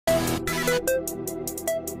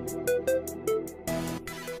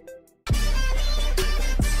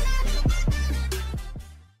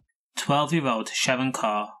12-year-old Sharon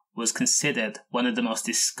Carr was considered one of the most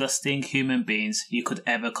disgusting human beings you could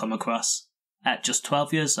ever come across. At just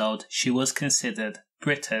 12 years old, she was considered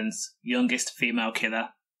Britain's youngest female killer.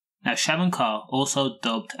 Now, Sharon Carr, also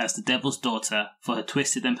dubbed as the Devil's Daughter for her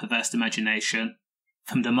twisted and perverse imagination.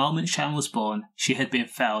 From the moment Sharon was born, she had been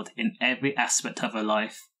failed in every aspect of her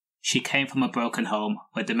life. She came from a broken home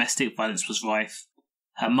where domestic violence was rife.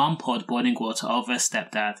 Her mum poured boiling water over her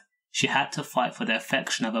stepdad. She had to fight for the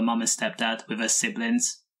affection of her mum and stepdad with her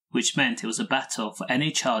siblings, which meant it was a battle for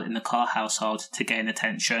any child in the Carr household to gain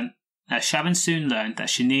attention. Now, Sharon soon learned that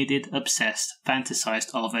she needed, obsessed,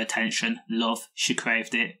 fantasized over attention, love, she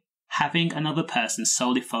craved it. Having another person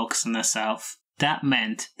solely focus on herself, that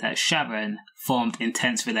meant that Sharon formed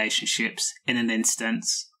intense relationships in an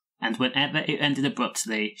instance, and whenever it ended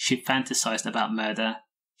abruptly, she fantasized about murder.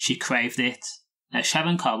 She craved it. Now,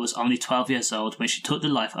 Sharon Carr was only 12 years old when she took the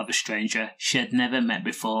life of a stranger she had never met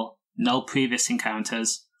before, no previous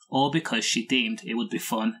encounters, all because she deemed it would be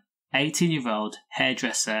fun. 18-year-old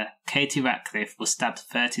hairdresser Katie Racliffe was stabbed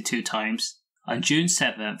 32 times. On June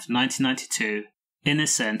 7th, 1992,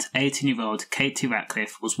 innocent 18-year-old Katie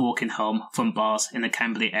Racliffe was walking home from bars in the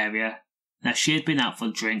Camberley area. Now, she had been out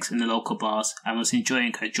for drinks in the local bars and was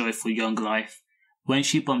enjoying her joyful young life when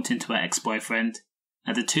she bumped into her ex-boyfriend.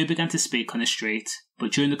 Now, the two began to speak on the street,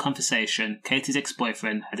 but during the conversation, Katie's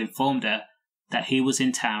ex-boyfriend had informed her that he was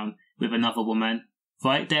in town with another woman.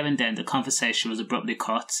 Right there and then, the conversation was abruptly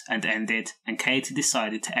cut and ended, and Katie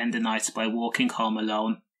decided to end the night by walking home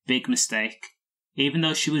alone. Big mistake. Even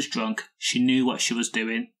though she was drunk, she knew what she was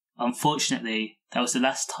doing. Unfortunately, that was the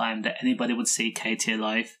last time that anybody would see Katie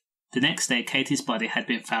alive. The next day, Katie's body had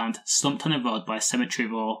been found slumped on a road by a cemetery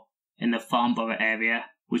wall in the Farnborough area,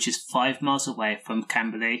 which is 5 miles away from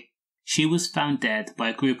Camberley. She was found dead by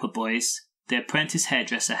a group of boys. The apprentice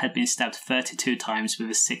hairdresser had been stabbed 32 times with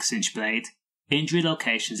a 6-inch blade. Injury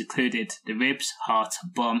locations included the ribs, heart,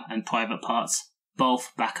 bum and private parts,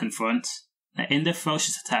 both back and front. Now, in the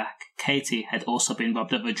ferocious attack, Katie had also been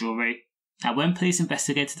robbed of her jewellery. Now, when police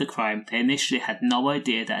investigated the crime, they initially had no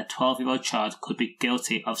idea that a 12-year-old child could be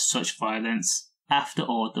guilty of such violence. After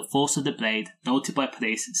all, the force of the blade, noted by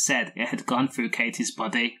police, said it had gone through Katie's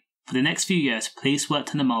body. For the next few years, police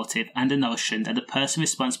worked on the motive and the notion that the person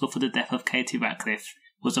responsible for the death of Katie Racliffe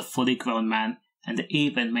was a fully grown man, and they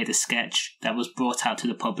even made a sketch that was brought out to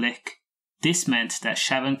the public. This meant that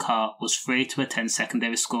Sharon Carr was free to attend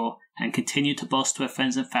secondary school and continue to boast to her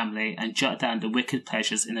friends and family and jot down the wicked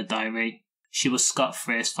pleasures in a diary. She was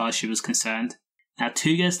scot-free as far as she was concerned. Now,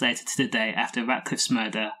 2 years later to the day after Ratcliffe's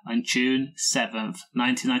murder, on June 7th,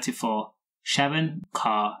 1994, Sharon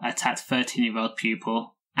Carr attacked 13-year-old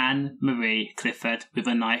pupil Anne Marie Clifford with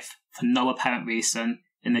a knife for no apparent reason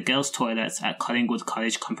in the girls' toilets at Collingwood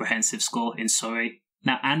College Comprehensive School in Surrey.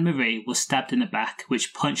 Now, Anne Marie was stabbed in the back,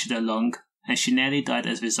 which punctured her lung, and she nearly died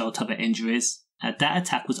as a result of her injuries. Now, that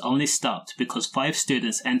attack was only stopped because 5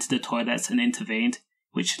 students entered the toilets and intervened,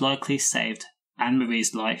 which likely saved Anne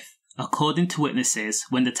Marie's life. According to witnesses,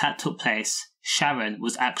 when the attack took place, Sharon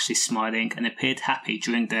was actually smiling and appeared happy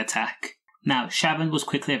during the attack. Now, Sharon was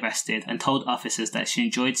quickly arrested and told officers that she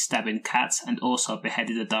enjoyed stabbing cats and also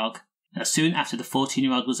beheaded a dog. Now, soon after the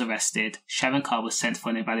 14-year-old was arrested, Sharon Carr was sent for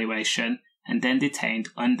an evaluation and then detained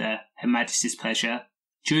under Her Majesty's pleasure.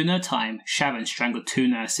 During her time, Sharon strangled 2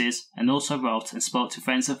 nurses and also wrote and spoke to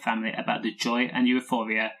friends and family about the joy and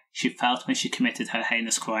euphoria she felt when she committed her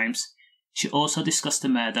heinous crimes. She also discussed the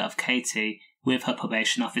murder of Katie with her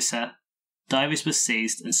probation officer. Diaries were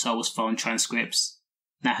seized and so was phone transcripts.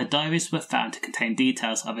 Now, her diaries were found to contain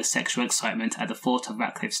details of her sexual excitement at the thought of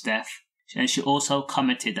Ratcliffe's death, and she also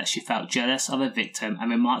commented that she felt jealous of her victim and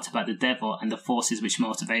remarked about the devil and the forces which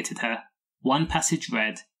motivated her. One passage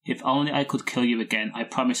read, "If only I could kill you again, I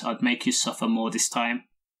promise I'd make you suffer more this time."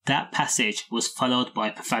 That passage was followed by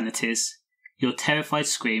profanities. "Your terrified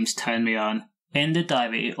screams turn me on." In the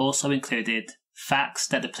diary, it also included facts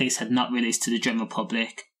that the police had not released to the general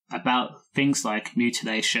public about things like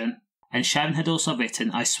mutilation. And Sharon had also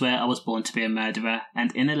written, "I swear I was born to be a murderer,"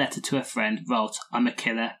 and in a letter to a friend wrote, "I'm a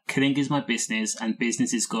killer, killing is my business and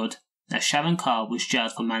business is good." Now, Sharon Carr was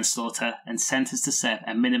jailed for manslaughter and sentenced to serve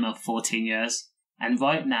a minimum of 14 years. And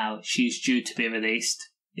right now, she is due to be released.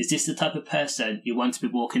 Is this the type of person you want to be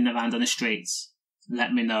walking around on the streets?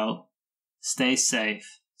 Let me know. Stay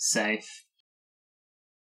safe.